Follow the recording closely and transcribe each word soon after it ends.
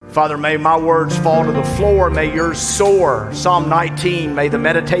Father, may my words fall to the floor. May yours soar. Psalm 19, may the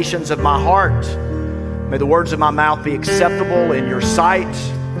meditations of my heart, may the words of my mouth be acceptable in your sight.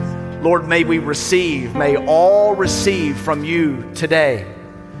 Lord, may we receive, may all receive from you today.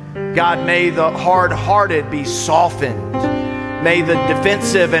 God, may the hard-hearted be softened. May the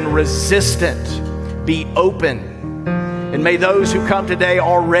defensive and resistant be open. And may those who come today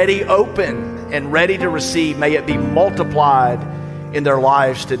already open and ready to receive, may it be multiplied in their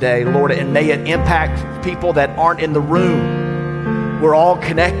lives today, Lord, and may it impact people that aren't in the room. We're all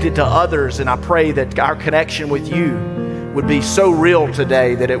connected to others, and I pray that our connection with you would be so real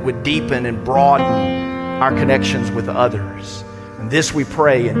today that it would deepen and broaden our connections with others. And this we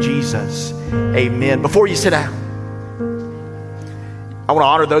pray in Jesus. Amen. Before you sit down, I want to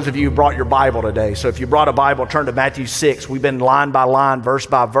honor those of you who brought your Bible today. So if you brought a Bible, turn to Matthew 6. We've been line by line, verse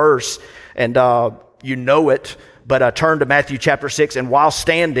by verse, and you know it. But turn to Matthew chapter 6, and while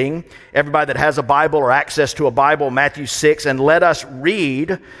standing, everybody that has a Bible or access to a Bible, Matthew 6, and let us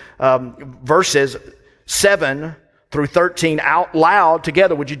read verses 7 through 13 out loud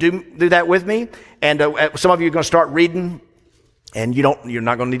together. Would you do that with me? And some of you are going to start reading, and you're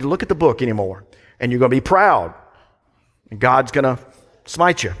not going to need to look at the book anymore, and you're going to be proud, and God's going to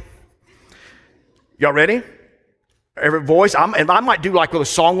smite you. Y'all ready? Every voice, and I might do like what the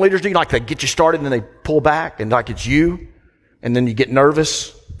song leaders do, like they get you started and then they pull back and like it's you, and then you get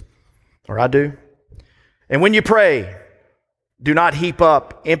nervous, or I do. And when you pray, do not heap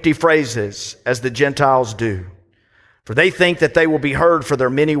up empty phrases as the Gentiles do, for they think that they will be heard for their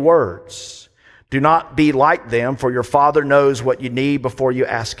many words. Do not be like them, for your Father knows what you need before you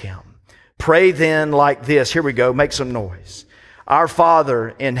ask Him. Pray then like this. Here we go. Make some noise. Our Father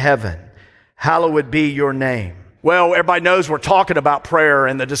in heaven, hallowed be your name. Well, everybody knows we're talking about prayer,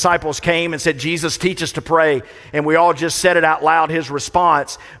 and the disciples came and said, Jesus, teach us to pray. And we all just said it out loud, his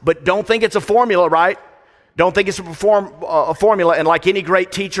response. But don't think it's a formula, right? Don't think it's a formula. And like any great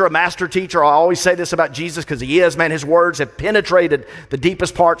teacher, a master teacher, I always say this about Jesus because he is, man, his words have penetrated the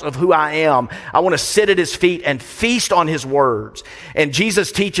deepest parts of who I am. I want to sit at his feet and feast on his words. And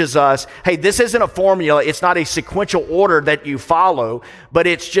Jesus teaches us, hey, this isn't a formula. It's not a sequential order that you follow, but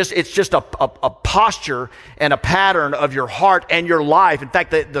it's just a posture and a pattern of your heart and your life. In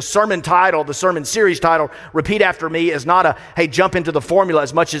fact, the sermon title, the sermon series title, Repeat After Me, is not a, hey, jump into the formula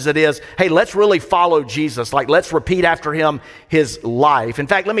as much as it is, hey, let's really follow Jesus. Like, let's repeat after him his life. In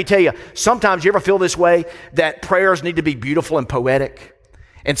fact, let me tell you, sometimes you ever feel this way, that prayers need to be beautiful and poetic?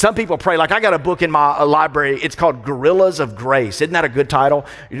 And some people pray, like I got a book in my library, it's called Gorillas of Grace. Isn't that a good title?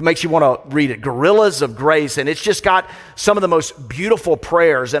 It makes you want to read it. Gorillas of Grace. And it's just got some of the most beautiful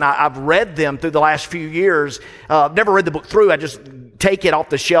prayers. And I've read them through the last few years. I've never read the book through. I just take it off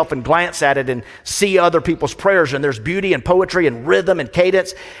the shelf and glance at it and see other people's prayers. And there's beauty and poetry and rhythm and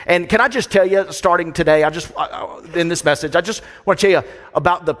cadence. And can I just tell you, starting today, in this message, I just want to tell you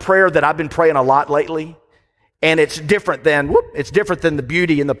about the prayer that I've been praying a lot lately. And it's different than the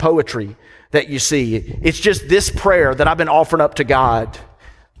beauty and the poetry that you see. It's just this prayer that I've been offering up to God.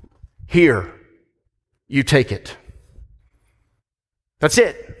 Here, you take it. That's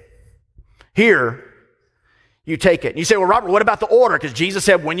it. Here, you take it. And you say, well, Robert, what about the order? Because Jesus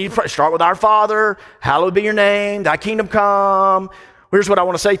said, when you pray, start with our Father, hallowed be your name, thy kingdom come. Here's what I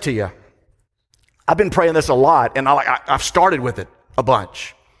want to say to you. I've been praying this a lot, and I've started with it a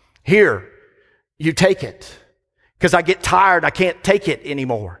bunch. Here, you take it. Because I get tired, I can't take it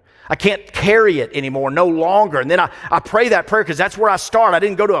anymore. I can't carry it anymore, no longer. And then I pray that prayer because that's where I start. I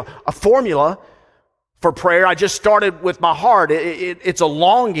didn't go to a formula for prayer. I just started with my heart. It's a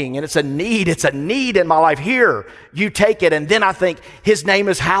longing and it's a need. It's a need in my life. Here, you take it. And then I think his name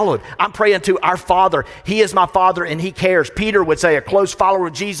is hallowed. I'm praying to our Father. He is my Father and he cares. Peter would say, a close follower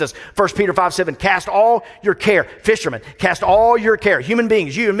of Jesus, 1 Peter 5:7, cast all your care. Fishermen, cast all your care. Human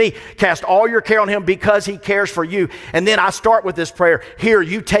beings, you and me, cast all your care on him because he cares for you. And then I start with this prayer. Here,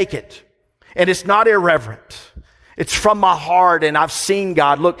 you take it. And it's not irreverent. It's from my heart, and I've seen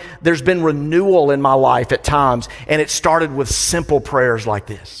God. Look, there's been renewal in my life at times, and it started with simple prayers like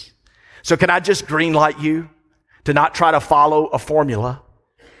this. So can I just green light you to not try to follow a formula,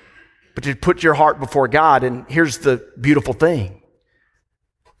 but to put your heart before God? And here's the beautiful thing.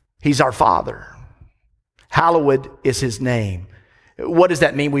 He's our Father. Hallowed is his name. What does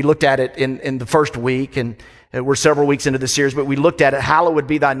that mean? We looked at it in the first week, and we're several weeks into the series, but we looked at it. Hallowed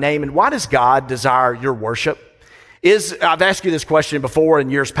be thy name. And why does God desire your worship? I've asked you this question before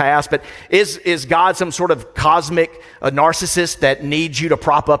in years past, but is God some sort of cosmic narcissist that needs you to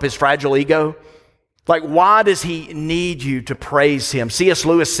prop up his fragile ego? Like, why does he need you to praise him? C.S.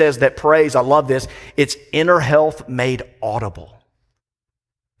 Lewis says that praise, I love this, it's inner health made audible.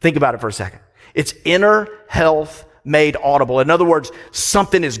 Think about it for a second. It's inner health made audible. In other words,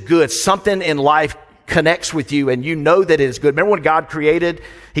 something is good. Something in life connects with you and you know that it is good. Remember when God created,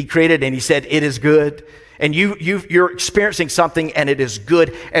 He created and He said, it is good. And you're experiencing something and it is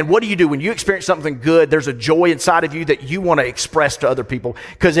good. And what do you do when you experience something good? There's a joy inside of you that you want to express to other people,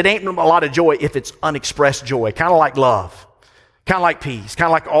 because it ain't a lot of joy if it's unexpressed joy, kind of like love. Kind of like peace, kind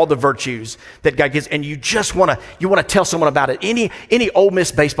of like all the virtues that God gives. And you just want to tell someone about it. Any Ole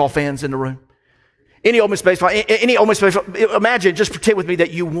Miss baseball fans in the room? Any Ole Miss baseball? Imagine, just pretend with me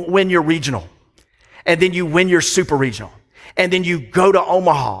that you win your regional. And then you win your super regional. And then you go to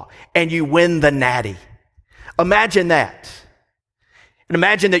Omaha and you win the Natty. Imagine that. And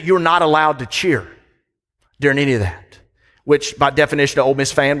imagine that you're not allowed to cheer during any of that, which by definition, an Ole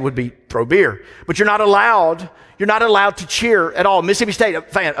Miss fan would be throw beer. But you're not allowed to cheer at all. Mississippi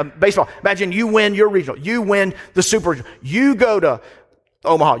State fan, baseball. Imagine you win your regional. You win the super regional. You go to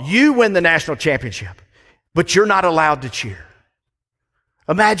Omaha. You win the national championship. But you're not allowed to cheer.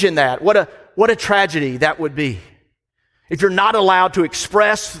 Imagine that. What a tragedy that would be if you're not allowed to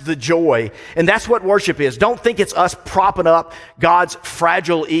express the joy. And that's what worship is. Don't think it's us propping up God's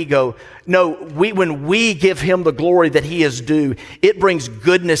fragile ego. No, when we give Him the glory that He is due, it brings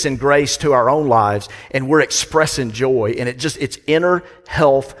goodness and grace to our own lives, and we're expressing joy. And it's inner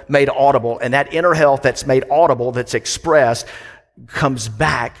health made audible. And that inner health that's made audible, that's expressed, comes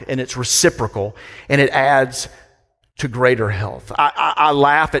back, and it's reciprocal, and it adds to greater health. I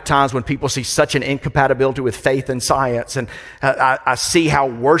laugh at times when people see such an incompatibility with faith and science, and I see how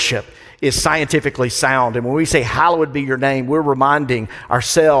worship is scientifically sound. And when we say, hallowed be your name, we're reminding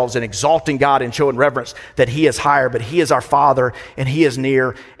ourselves and exalting God and showing reverence that He is higher, but He is our Father, and He is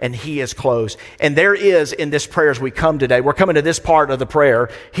near, and He is close. And there is, in this prayer as we come today, we're coming to this part of the prayer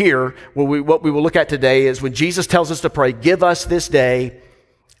here, what we will look at today is when Jesus tells us to pray, give us this day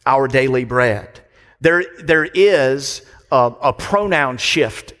our daily bread. There is a pronoun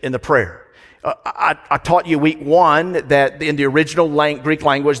shift in the prayer. I taught you week one that in the original Greek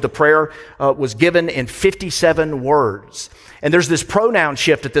language, the prayer was given in 57 words. And there's this pronoun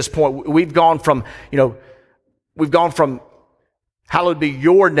shift at this point. We've gone from hallowed be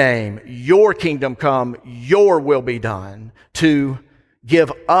your name, your kingdom come, your will be done, to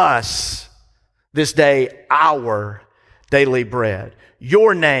give us this day our daily bread.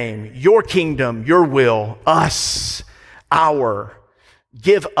 Your name, your kingdom, your will, us, our.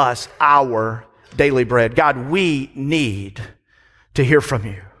 Give us our daily bread. God, we need to hear from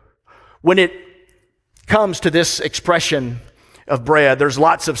you. When it comes to this expression of bread, there's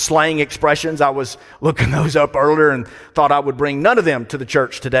lots of slang expressions. I was looking those up earlier and thought I would bring none of them to the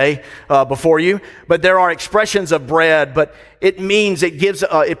church today before you. But there are expressions of bread, but it means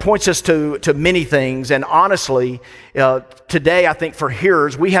it points us to many things. And honestly, today I think for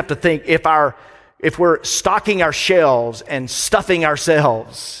hearers, we have to think if we're stocking our shelves and stuffing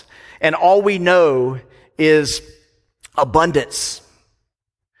ourselves, and all we know is abundance,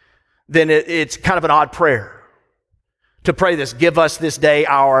 then it's kind of an odd prayer to pray this. Give us this day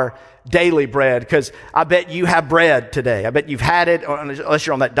our daily bread, because I bet you have bread today. I bet you've had it, unless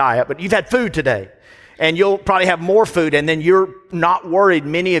you're on that diet, but you've had food today. And you'll probably have more food, and then you're not worried.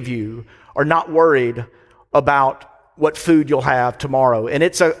 Many of you are not worried about what food you'll have tomorrow. And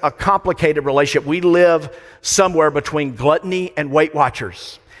it's a complicated relationship. We live somewhere between gluttony and Weight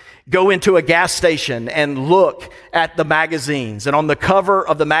Watchers. Go into a gas station and look at the magazines. And on the cover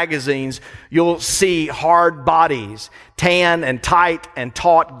of the magazines, you'll see hard bodies, tan and tight and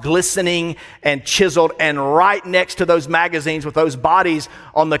taut, glistening and chiseled. And right next to those magazines with those bodies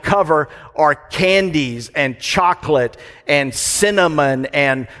on the cover are candies and chocolate and cinnamon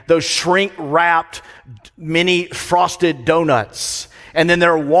and those shrink-wrapped mini frosted donuts. And then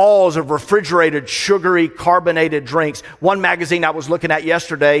there are walls of refrigerated, sugary, carbonated drinks. One magazine I was looking at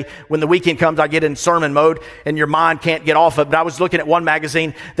yesterday, when the weekend comes, I get in sermon mode and your mind can't get off of it. But I was looking at one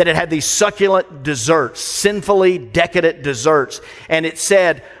magazine that it had these succulent desserts, sinfully decadent desserts. And it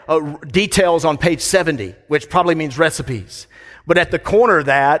said details on page 70, which probably means recipes. But at the corner of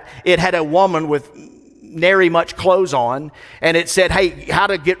that, it had a woman with nary much clothes on, and it said, hey, how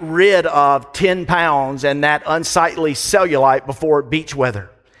to get rid of 10 pounds and that unsightly cellulite before beach weather.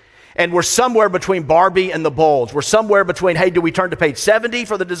 And we're somewhere between Barbie and the Bulge. We're somewhere between, hey, do we turn to page 70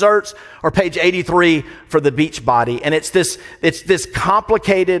 for the desserts or page 83 for the beach body? And it's this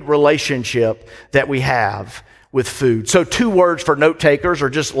complicated relationship that we have with food. So 2 words for note takers, or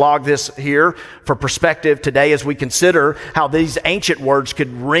just log this here for perspective today as we consider how these ancient words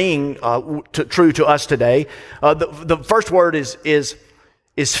could ring true to us today. The first word is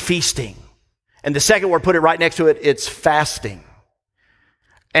feasting. And the second word, put it right next to it, it's fasting.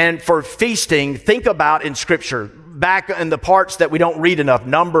 And for feasting, think about in Scripture, back in the parts that we don't read enough,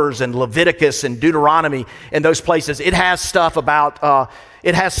 Numbers and Leviticus and Deuteronomy and those places, it has stuff about,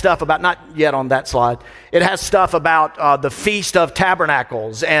 not yet on that slide, it has stuff about the Feast of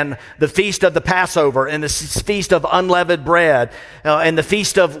Tabernacles and the Feast of the Passover and the Feast of Unleavened Bread and the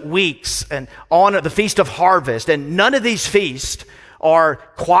Feast of Weeks and on the Feast of Harvest. And none of these feasts are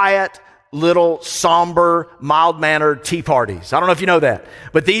quiet, little somber, mild-mannered tea parties. I don't know if you know that,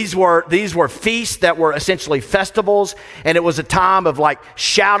 but these were feasts that were essentially festivals, and it was a time of like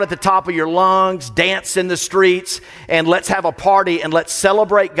shout at the top of your lungs, dance in the streets, and let's have a party and let's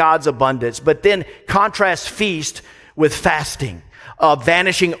celebrate God's abundance. But then contrast feast with fasting, a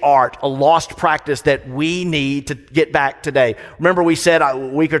vanishing art, a lost practice that we need to get back today. Remember, we said a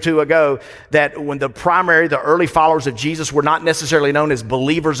week or two ago that when the early followers of Jesus were not necessarily known as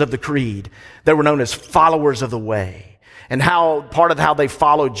believers of the creed, they were known as followers of the way. And how part of how they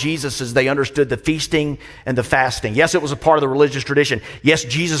followed Jesus is they understood the feasting and the fasting. Yes, it was a part of the religious tradition. Yes,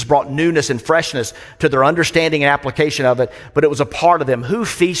 Jesus brought newness and freshness to their understanding and application of it, but it was a part of them. Who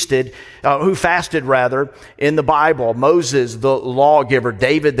fasted in the Bible? Moses, the lawgiver,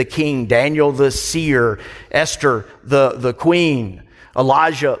 David, the king, Daniel, the seer, Esther, the queen,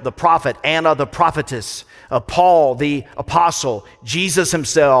 Elijah, the prophet, Anna, the prophetess, Paul, the apostle, Jesus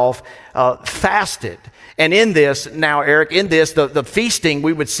himself fasted. And in this, now, Eric, the feasting,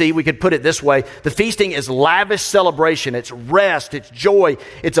 we could put it this way. The feasting is lavish celebration. It's rest. It's joy.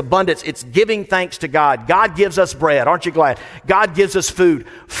 It's abundance. It's giving thanks to God. God gives us bread. Aren't you glad? God gives us food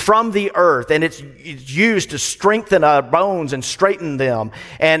from the earth, and it's used to strengthen our bones and straighten them.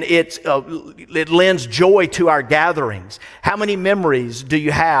 And it lends joy to our gatherings. How many memories do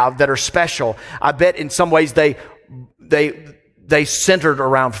you have that are special? I bet in some ways they centered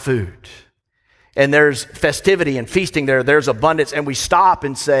around food. And there's festivity and feasting there. There's abundance. And we stop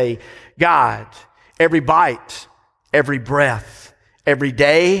and say, God, every bite, every breath, every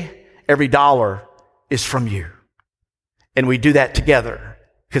day, every dollar is from you. And we do that together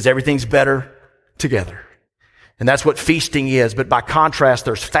because everything's better together. And that's what feasting is. But by contrast,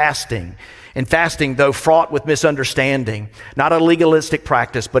 there's fasting. And fasting, though fraught with misunderstanding, not a legalistic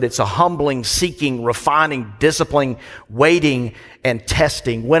practice, but it's a humbling, seeking, refining, disciplining, waiting, and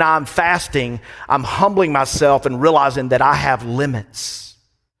testing. When I'm fasting, I'm humbling myself and realizing that I have limits.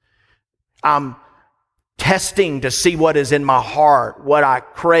 I'm testing to see what is in my heart, what I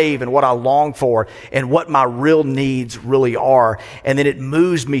crave and what I long for, and what my real needs really are. And then it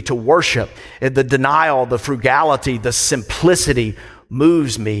moves me to worship. The denial, the frugality, the simplicity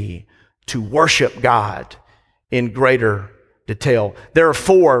moves me to worship God in greater detail. There are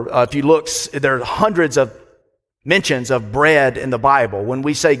four, if you look, there are hundreds of mentions of bread in the Bible. When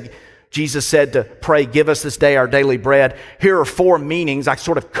we say Jesus said to pray, give us this day our daily bread, here are four meanings. I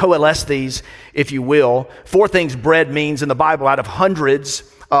sort of coalesce these, if you will. Four things bread means in the Bible out of hundreds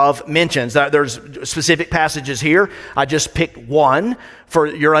of mentions. There's specific passages here. I just picked one for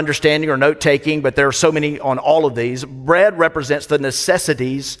your understanding or note-taking, but there are so many on all of these. Bread represents the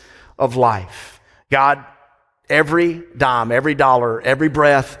necessities of life. God, every dime, every dollar, every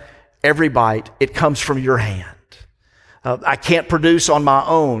breath, every bite, it comes from your hand. I can't produce on my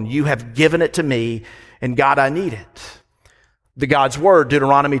own. You have given it to me, and God, I need it. The God's Word,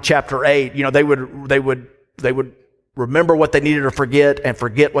 Deuteronomy chapter 8, they would remember what they needed to forget and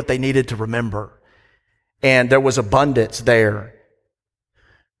forget what they needed to remember. And there was abundance there.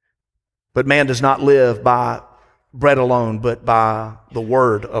 But man does not live by bread alone, but by the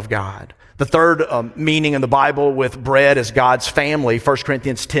Word of God. The third meaning in the Bible with bread is God's family, 1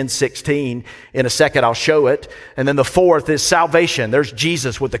 Corinthians 10:16. In a second, I'll show it. And then the fourth is salvation. There's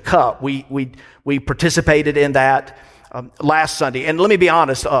Jesus with the cup. We participated in that last Sunday. And let me be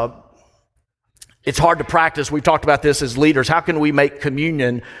honest, it's hard to practice. We've talked about this as leaders. How can we make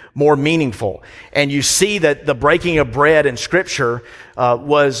communion more meaningful? And you see that the breaking of bread in Scripture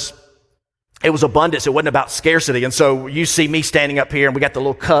was abundance. It wasn't about scarcity. And so you see me standing up here and we got the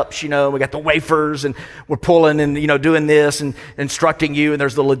little cups, we got the wafers and we're pulling and, doing this and instructing you. And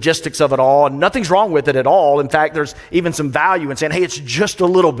there's the logistics of it all. And nothing's wrong with it at all. In fact, there's even some value in saying, hey, it's just a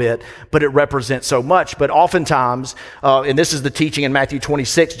little bit, but it represents so much. But oftentimes, and this is the teaching in Matthew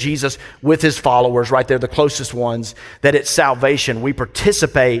 26, Jesus with his followers right there, the closest ones, that it's salvation. We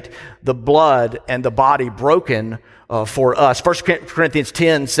participate the blood and the body broken for us. 1 Corinthians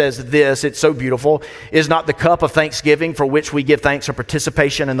 10 says this, it's so beautiful, is not the cup of thanksgiving for which we give thanks a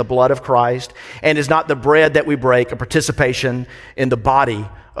participation in the blood of Christ, and is not the bread that we break a participation in the body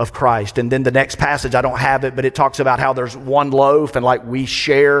of Christ. And then the next passage, I don't have it, but it talks about how there's one loaf and like we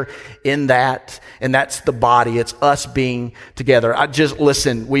share in that, and that's the body. It's us being together.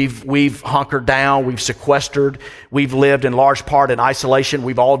 Listen, we've hunkered down, we've sequestered, we've lived in large part in isolation.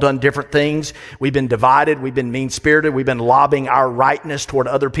 We've all done different things. We've been divided, we've been mean-spirited, we've been lobbying our rightness toward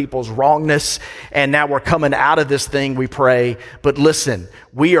other people's wrongness, and now we're coming out of this thing, we pray. But listen,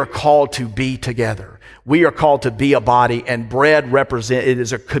 we are called to be together. We are called to be a body, and bread it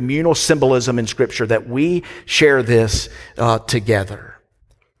is a communal symbolism in Scripture that we share this together.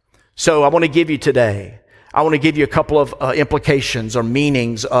 So I want to give you a couple of implications or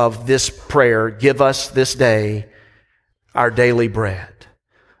meanings of this prayer. Give us this day our daily bread.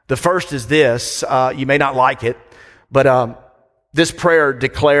 The first is this, you may not like it, but this prayer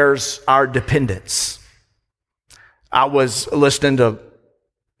declares our dependence. I was listening to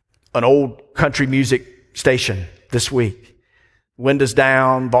an old country music station this week. Windows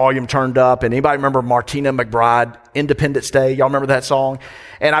down, volume turned up. And anybody remember Martina McBride, Independence Day? Y'all remember that song?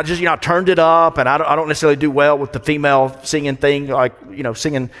 And I just, I turned it up, and I don't necessarily do well with the female singing thing, like,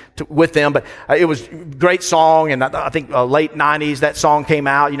 singing with them. But it was a great song. And I think late 90s, that song came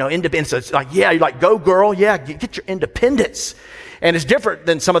out, independence. It's like, yeah, you're like, go girl. Yeah, get your independence. And it's different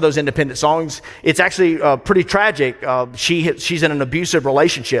than some of those independent songs. It's actually pretty tragic. She's in an abusive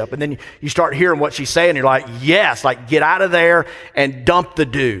relationship. And then you start hearing what she's saying. And you're like, yes, like get out of there and dump the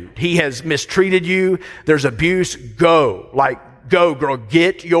dude. He has mistreated you. There's abuse. Go. Go, girl,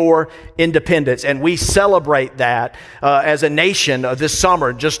 get your independence. And we celebrate that as a nation this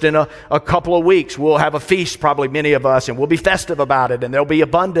summer. Just in a couple of weeks, we'll have a feast, probably many of us, and we'll be festive about it. And there'll be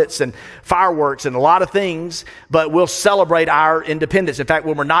abundance and fireworks and a lot of things, but we'll celebrate our independence. In fact,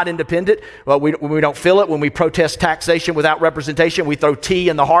 when we're not independent, when we don't feel it, when we protest taxation without representation, we throw tea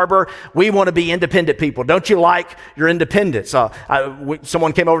in the harbor. We want to be independent people. Don't you like your independence?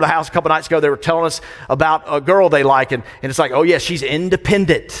 Someone came over to the house a couple nights ago. They were telling us about a girl they like, and it's like, oh, yeah, she's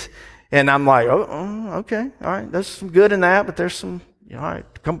independent. And I'm like, oh, okay, all right, there's some good in that, but there's some, all right,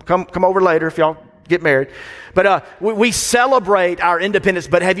 come over later if y'all get married. But we celebrate our independence,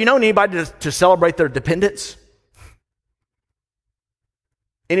 but have you known anybody to celebrate their dependence?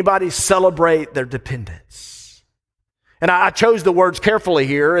 Anybody celebrate their dependence? And I chose the words carefully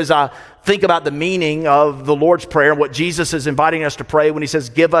here as I think about the meaning of the Lord's Prayer and what Jesus is inviting us to pray when he says,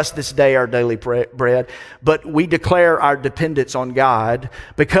 give us this day our daily bread. But we declare our dependence on God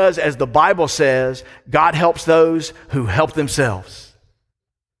because, as the Bible says, God helps those who help themselves.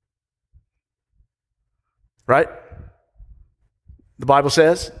 Right? The Bible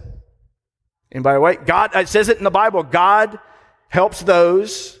says. Anybody awake? God, it says it in the Bible, God helps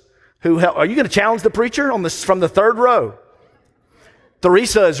those who help. Are you going to challenge the preacher from the third row?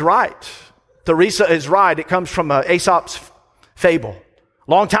 Teresa is right. Teresa is right. It comes from Aesop's fable.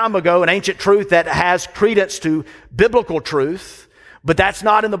 Long time ago, an ancient truth that has credence to biblical truth, but that's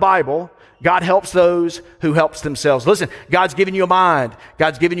not in the Bible. God helps those who helps themselves. Listen, God's given you a mind.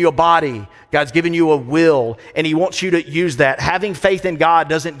 God's given you a body. God's given you a will, and he wants you to use that. Having faith in God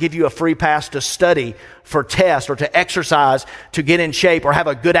doesn't give you a free pass to study, for tests, or to exercise, to get in shape, or have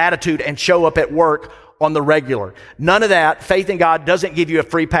a good attitude and show up at work on the regular. None of that. Faith in God doesn't give you a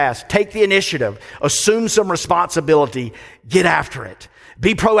free pass. Take the initiative. Assume some responsibility. Get after it.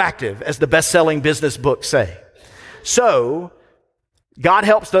 Be proactive, as the best-selling business books say. So, God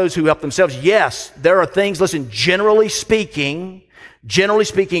helps those who help themselves. Yes, there are things, listen, generally speaking,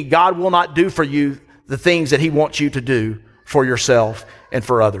 God will not do for you the things that he wants you to do for yourself and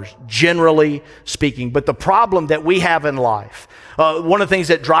for others, generally speaking. But the problem that we have in life, one of the things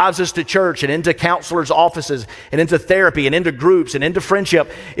that drives us to church and into counselors' offices and into therapy and into groups and into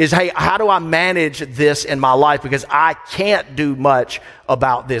friendship is, hey, how do I manage this in my life? Because I can't do much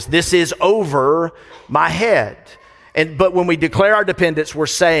about this. This is over my head. But when we declare our dependence, we're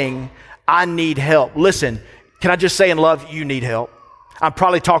saying, I need help. Listen, can I just say in love, you need help. I'm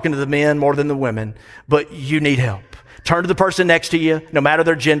probably talking to the men more than the women, but you need help. Turn to the person next to you, no matter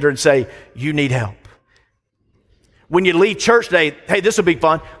their gender, and say, you need help. When you leave church today, hey, this will be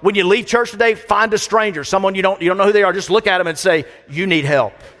fun. When you leave church today, find a stranger, someone you don't know who they are. Just look at them and say, you need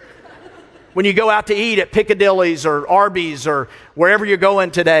help. When you go out to eat at Piccadilly's or Arby's or wherever you're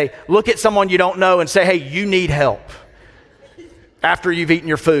going today, look at someone you don't know and say, hey, you need help. After you've eaten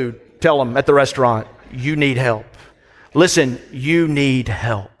your food, tell them at the restaurant, you need help. Listen, you need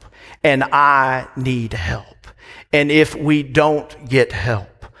help, and I need help. And if we don't get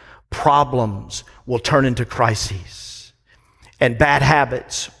help, problems will turn into crises, and bad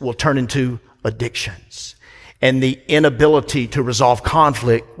habits will turn into addictions, and the inability to resolve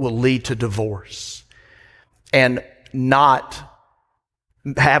conflict will lead to divorce. And not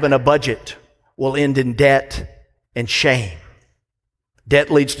Having a budget will end in debt and shame.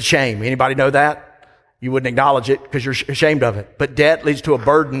 Debt leads to shame. Anybody know that? You wouldn't acknowledge it because you're ashamed of it. But debt leads to a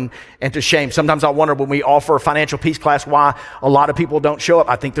burden and to shame. Sometimes I wonder when we offer a financial peace class why a lot of people don't show up.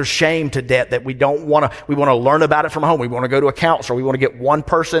 I think there's shame to debt that we want to learn about it from home. We want to go to a counselor. We want to get one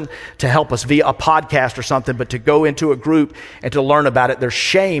person to help us via a podcast or something, but to go into a group and to learn about it, there's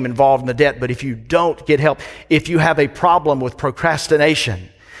shame involved in the debt. But if you don't get help, if you have a problem with procrastination,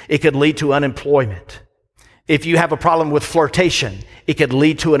 it could lead to unemployment. If you have a problem with flirtation, it could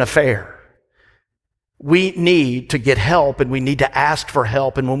lead to an affair. We need to get help and we need to ask for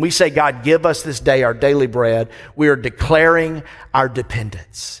help. And when we say, God, give us this day our daily bread, we are declaring our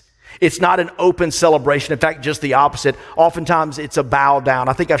dependence. It's not an open celebration. In fact, just the opposite. Oftentimes it's a bow down.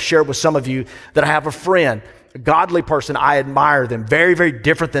 I think I've shared with some of you that I have a friend, a godly person. I admire them. Very, very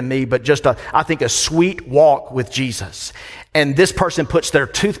different than me, but just I think a sweet walk with Jesus. And this person puts their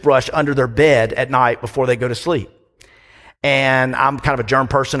toothbrush under their bed at night before they go to sleep. And I'm kind of a germ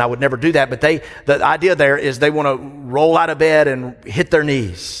person. I would never do that. But the idea there is they want to roll out of bed and hit their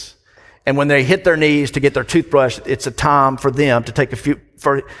knees. And when they hit their knees to get their toothbrush, it's a time for them to take a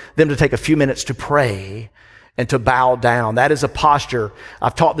few minutes to pray and to bow down. That is a posture.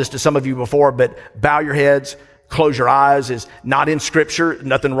 I've taught this to some of you before, but bow your heads, close your eyes is not in Scripture.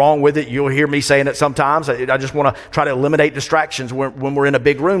 Nothing wrong with it. You'll hear me saying it sometimes. I just want to try to eliminate distractions when we're in a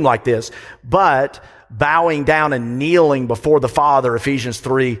big room like this. But bowing down and kneeling before the Father, Ephesians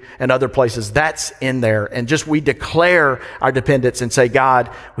 3 and other places, that's in there. And just we declare our dependence and say, God,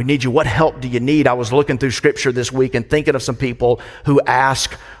 we need you. What help do you need? I was looking through Scripture this week and thinking of some people who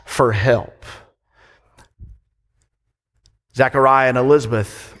ask for help. Zechariah and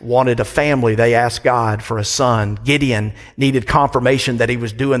Elizabeth wanted a family. They asked God for a son. Gideon needed confirmation that he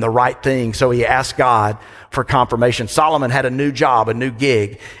was doing the right thing, so he asked God for confirmation. Solomon had a new job, a new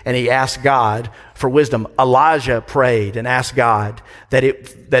gig, and he asked God for wisdom. Elijah prayed and asked God that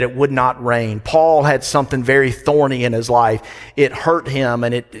it would not rain. Paul had something very thorny in his life. It hurt him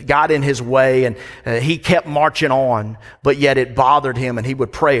and it got in his way, and he kept marching on, but yet it bothered him, and he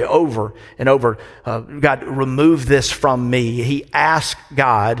would pray over and over, God, remove this from me. He asked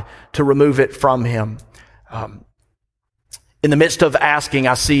God to remove it from him. In the midst of asking,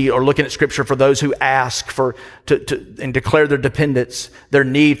 I see, or looking at Scripture for those who ask and declare their dependence, their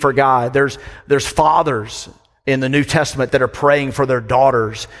need for God. There's fathers in the New Testament that are praying for their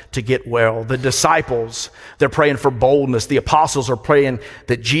daughters to get well. The disciples, they're praying for boldness. The apostles are praying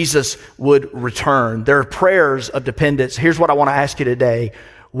that Jesus would return. Their prayers of dependence. Here's what I want to ask you today.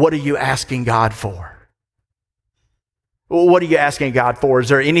 What are you asking God for? What are you asking God for? Is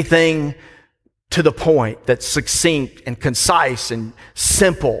there anything to the point that's succinct and concise and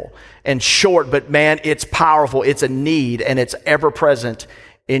simple and short, but man, it's powerful. It's a need and it's ever present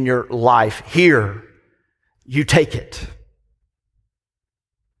in your life. Here, you take it.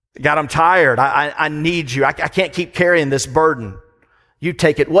 God, I'm tired. I need you. I can't keep carrying this burden. You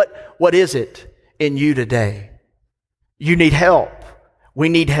take it. What is it in you today? You need help. We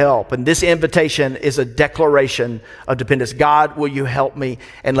need help. And this invitation is a declaration of dependence. God, will you help me?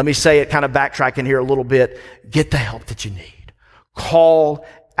 And let me say it, kind of backtracking here a little bit. Get the help that you need. Call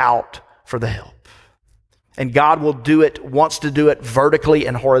out for the help. And God will do it, wants to do it vertically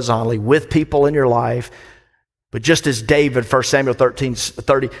and horizontally with people in your life. But just as David, 1 Samuel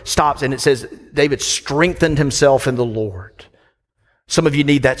 13:30 stops and it says, David strengthened himself in the Lord. Some of you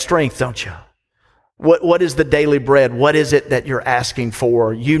need that strength, don't you? What is the daily bread? What is it that you're asking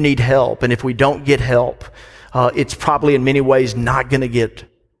for? You need help. And if we don't get help, it's probably in many ways not going to get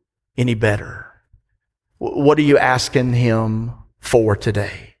any better. What are you asking him for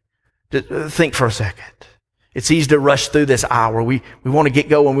today? Think for a second. It's easy to rush through this hour. We want to get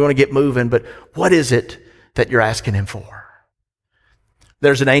going. We want to get moving. But what is it that you're asking him for?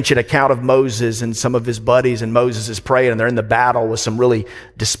 There's an ancient account of Moses and some of his buddies, and Moses is praying, and they're in the battle with some really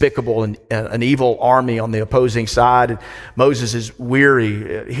despicable and an evil army on the opposing side. And Moses is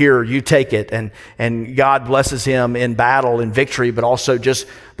weary. Here, you take it. And God blesses him in battle, in victory, but also just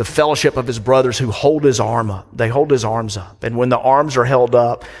the fellowship of his brothers who hold his arm up. They hold his arms up. And when the arms are held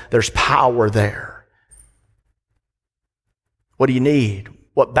up, there's power there. What do you need?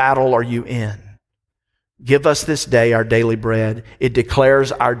 What battle are you in? Give us this day our daily bread. It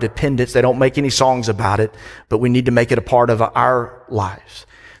declares our dependence. They don't make any songs about it, but we need to make it a part of our lives.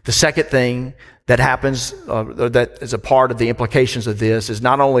 The second thing that happens, that is a part of the implications of this, is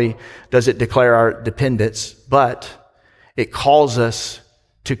not only does it declare our dependence, but it calls us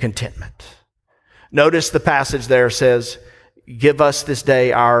to contentment. Notice the passage there says, give us this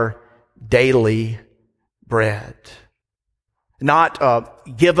day our daily bread.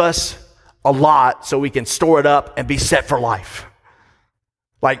 not give us a lot so we can store it up and be set for life.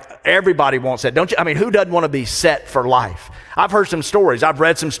 Like everybody wants that, don't you? I mean, who doesn't want to be set for life? I've heard some stories. I've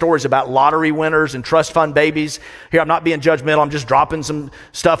read some stories about lottery winners and trust fund babies. Here, I'm not being judgmental. I'm just dropping some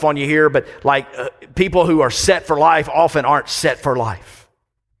stuff on you here. But people who are set for life often aren't set for life.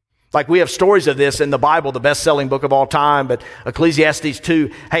 Like we have stories of this in the Bible, the best-selling book of all time, but Ecclesiastes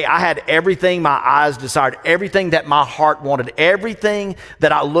 2. Hey, I had everything my eyes desired, everything that my heart wanted, everything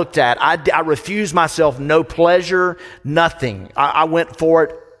that I looked at. I refused myself no pleasure, nothing. I went for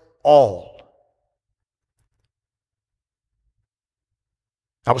it all.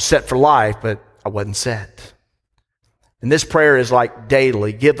 I was set for life, but I wasn't set. And this prayer is like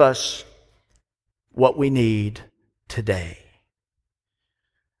daily. Give us what we need today.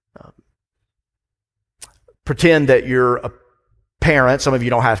 Pretend that you're a parent. Some of you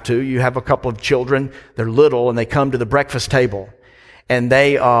don't have to. You have a couple of children. They're little, and they come to the breakfast table, and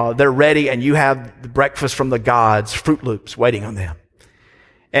they're ready, and you have the breakfast from the gods, Fruit Loops, waiting on them.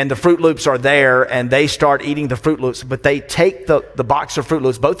 And the Fruit Loops are there, and they start eating the Fruit Loops, but they take the box of Fruit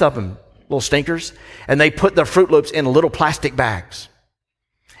Loops, both of them, little stinkers, and they put the Fruit Loops in little plastic bags.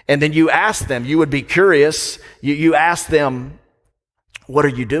 And then you ask them, you would be curious, you ask them, what are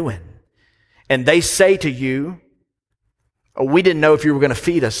you doing? And they say to you, oh, we didn't know if you were going to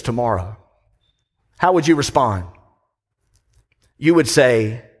feed us tomorrow. How would you respond? You would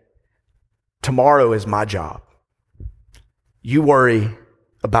say, tomorrow is my job. You worry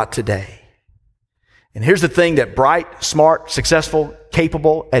about today. And here's the thing that bright, smart, successful,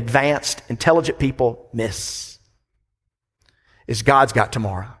 capable, advanced, intelligent people miss, is God's got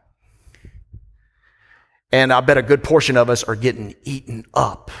tomorrow. And I bet a good portion of us are getting eaten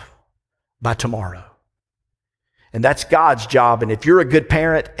up by tomorrow. And that's God's job. And if you're a good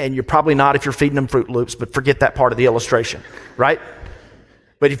parent, and you're probably not if you're feeding them Fruit Loops, but forget that part of the illustration, right?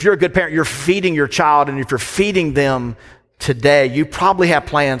 But if you're a good parent, you're feeding your child, and if you're feeding them today, you probably have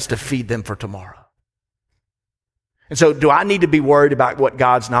plans to feed them for tomorrow. And so do I need to be worried about what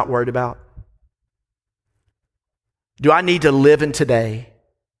God's not worried about? Do I need to live in today?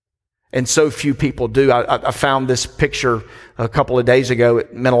 And so few people do. I found this picture a couple of days ago.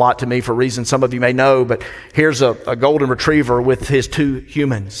 It meant a lot to me for reasons some of you may know, but here's a golden retriever with his two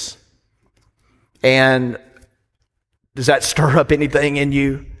humans. And does that stir up anything in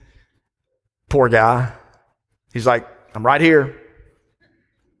you? Poor guy. He's like, I'm right here.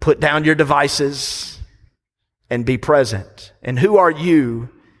 Put down your devices and be present. And who are you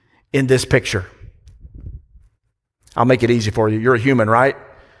in this picture? I'll make it easy for you. You're a human, right?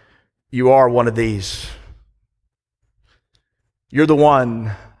 You are one of these. You're the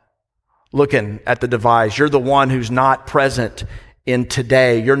one looking at the device. You're the one who's not present in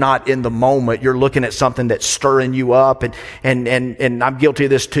today. You're not in the moment. You're looking at something that's stirring you up. And I'm guilty of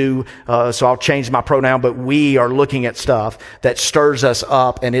this too, so I'll change my pronoun, but we are looking at stuff that stirs us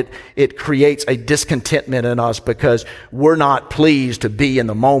up, and it creates a discontentment in us because we're not pleased to be in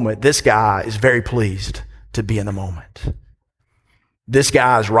the moment. This guy is very pleased to be in the moment. This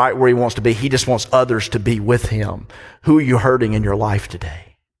guy is right where he wants to be. He just wants others to be with him. Who are you hurting in your life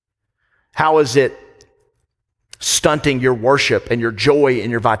today? How is it stunting your worship and your joy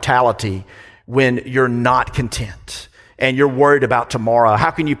and your vitality when you're not content and you're worried about tomorrow?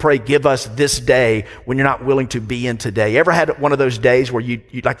 How can you pray, give us this day, when you're not willing to be in today? You ever had one of those days where you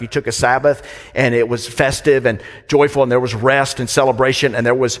took a Sabbath and it was festive and joyful, and there was rest and celebration, and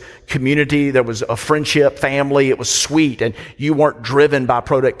there was community, there was a friendship, family, it was sweet, and you weren't driven by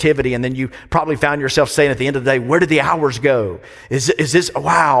productivity, and then you probably found yourself saying at the end of the day, where did the hours go? Is this,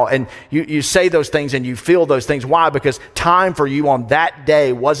 wow, and you say those things and you feel those things. Why? Because time for you on that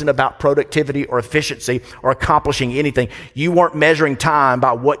day wasn't about productivity or efficiency or accomplishing anything. You weren't measuring time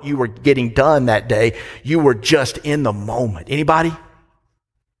by what you were getting done that day. You were just in the moment. Anybody?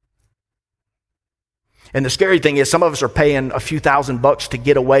 And the scary thing is some of us are paying a few $1,000 to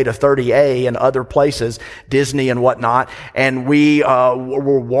get away to 30A and other places, Disney and whatnot, and we're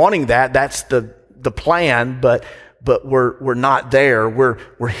wanting that. That's the plan, but we're not there.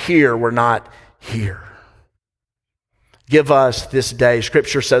 We're here. We're not here. Give us this day.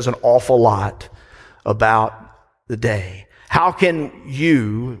 Scripture says an awful lot about the day. How can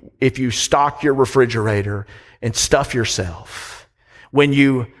you, if you stock your refrigerator and stuff yourself, when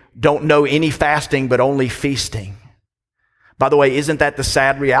you don't know any fasting but only feasting? By the way, isn't that the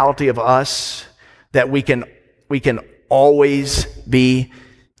sad reality of us, that we can always be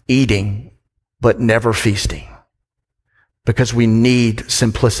eating but never feasting? Because we need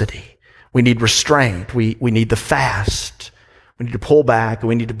simplicity. We need restraint. We need the fast. We need to pull back.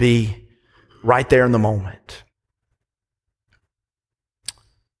 We need to be right there in the moment.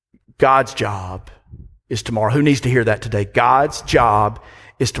 God's job is tomorrow. Who needs to hear that today? God's job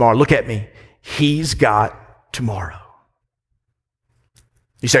is tomorrow. Look at me. He's got tomorrow.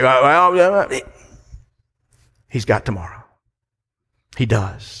 You say, well, He's got tomorrow. He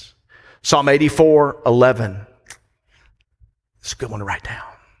does. Psalm 84:11. It's a good one to write down.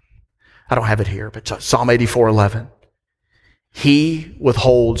 I don't have it here, but Psalm 84:11. He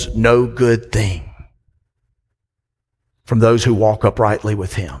withholds no good thing from those who walk uprightly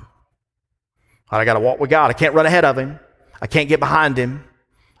with Him. I got to walk with God. I can't run ahead of Him. I can't get behind Him.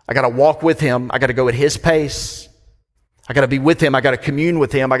 I got to walk with Him. I got to go at His pace. I got to be with Him. I got to commune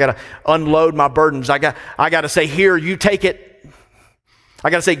with Him. I got to unload my burdens. I got to say, here, you take it. I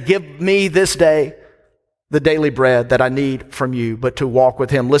got to say, give me this day the daily bread that I need from you, but to walk with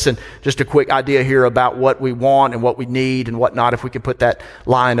Him. Listen, just a quick idea here about what we want and what we need and whatnot, if we could put that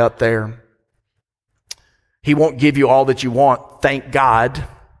line up there. He won't give you all that you want, thank God,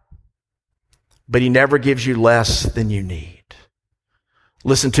 but He never gives you less than you need.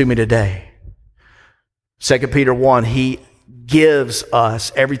 Listen to me today. 2 Peter 1, He gives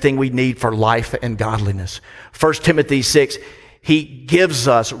us everything we need for life and godliness. 1 Timothy 6, He gives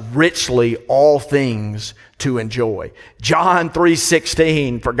us richly all things to enjoy. John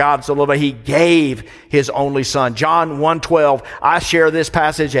 3:16, for God so loved, He gave His only Son. John 1:12, I share this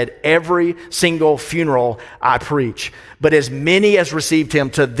passage at every single funeral I preach. But as many as received Him,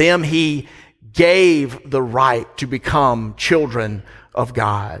 to them He gave the right to become children of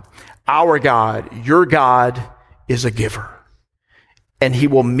God. Our God, your God, is a giver, and He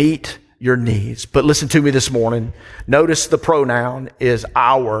will meet your needs. But listen to me this morning. Notice the pronoun is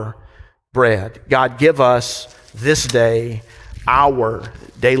our bread. God, give us this day our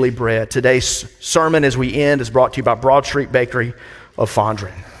daily bread. Today's sermon as we end is brought to you by Broad Street Bakery of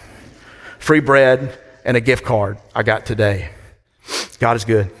Fondren. Free bread and a gift card I got today. God is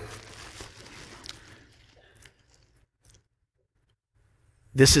good.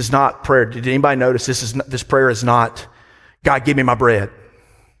 This is not prayer. Did anybody notice this prayer is not, God, give me my bread.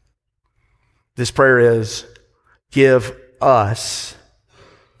 This prayer is, give us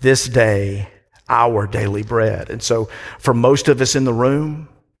this day our daily bread. And so for most of us in the room,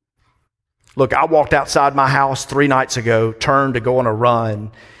 look, I walked outside my house 3 nights ago, turned to go on a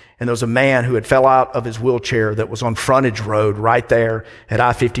run, and there was a man who had fell out of his wheelchair that was on Frontage Road right there at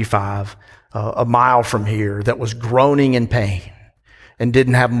I-55, a mile from here, that was groaning in pain and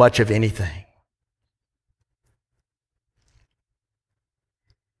didn't have much of anything.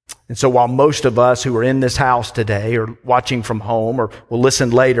 And so while most of us who are in this house today or watching from home or will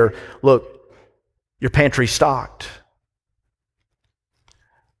listen later, look, your pantry's stocked.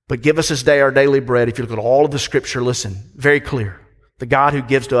 But give us this day our daily bread. If you look at all of the scripture, listen, very clear. The God who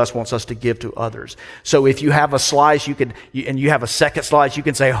gives to us wants us to give to others. So if you have a slice, and you have a second slice, you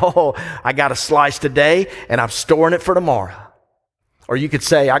can say, oh, I got a slice today and I'm storing it for tomorrow. Or you could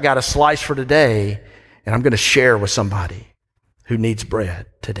say, I got a slice for today and I'm going to share with somebody who needs bread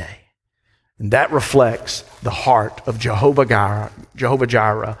today. And that reflects the heart of Jehovah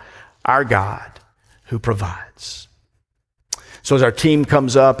Jireh, our God who provides. So as our team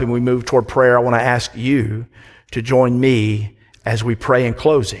comes up and we move toward prayer, I want to ask you to join me as we pray in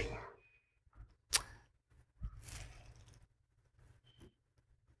closing.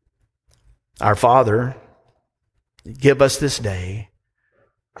 Our Father, give us this day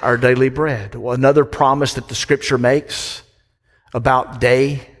our daily bread. Well, another promise that the scripture makes about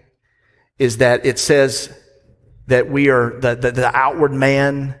day is that it says that we are, the outward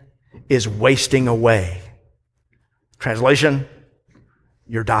man is wasting away. Translation,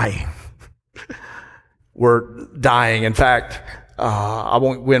 you're dying. We're dying. In fact, I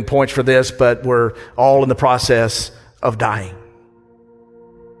won't win points for this, but we're all in the process of dying.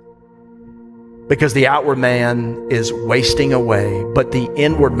 Because the outward man is wasting away, but the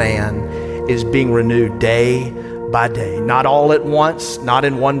inward man is being renewed day by day. Not all at once, not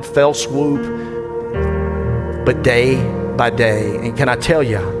in one fell swoop, but day by day. And can I tell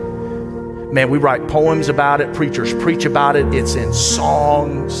you, man, we write poems about it, preachers preach about it, it's in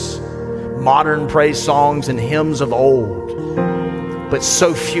songs, modern praise songs and hymns of old. But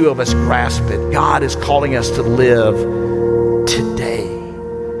so few of us grasp it. God is calling us to live today,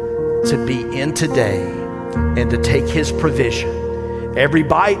 to be in today, and to take His provision. Every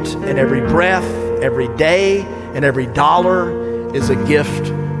bite and every breath, every day and every dollar is a gift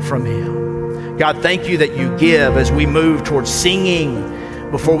from Him. God, thank you that you give as we move towards singing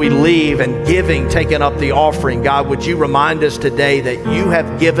before we leave and giving, taking up the offering. God, would you remind us today that you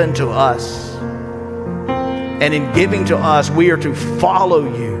have given to us. And in giving to us, we are to follow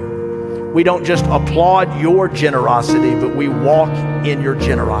you. We don't just applaud your generosity, but we walk in your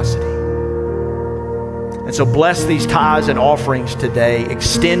generosity. And so bless these tithes and offerings today.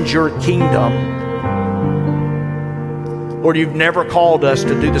 Extend your kingdom. Lord, you've never called us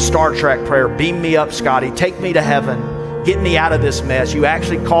to do the Star Trek prayer, beam me up, Scotty, take me to heaven, get me out of this mess. You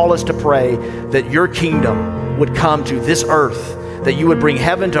actually call us to pray that your kingdom would come to this earth, that you would bring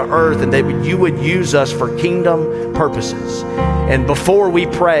heaven to earth, and that you would use us for kingdom purposes. And before we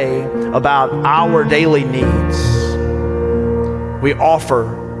pray about our daily needs, we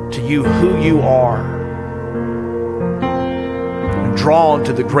offer to you who you are, and drawn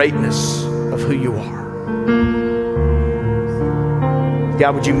to the greatness of who you are.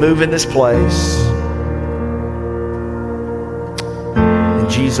 God, would you move in this place? In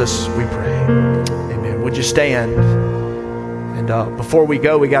Jesus, we pray. Amen. Would you stand? And before we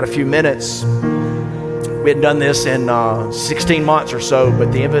go, we got a few minutes. We hadn't done this in 16 months or so,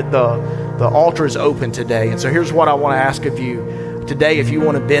 but the altar is open today. And so here's what I want to ask of you. Today, if you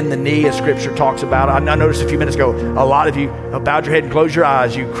want to bend the knee, as Scripture talks about, I noticed a few minutes ago, a lot of you bowed your head and closed your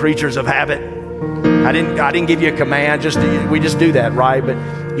eyes, you creatures of habit. I didn't give you a command. We just do that, right? But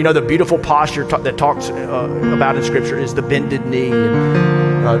you know, the beautiful posture that talks about in Scripture is the bended knee.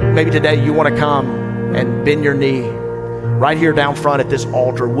 And, maybe today you want to come and bend your knee right here down front at this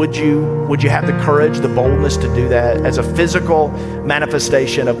altar. Would you have the courage, the boldness to do that as a physical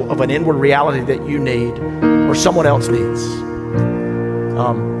manifestation of an inward reality that you need or someone else needs?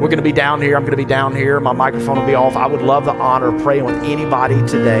 We're going to be down here. I'm going to be down here. My microphone will be off. I would love the honor of praying with anybody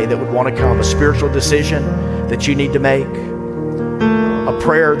today that would want to come. A spiritual decision that you need to make. A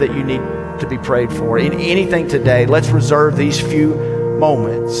prayer that you need to be prayed for. Anything today. Let's reserve these few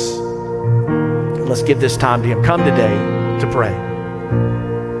moments. Let's give this time to Him. Come today to pray.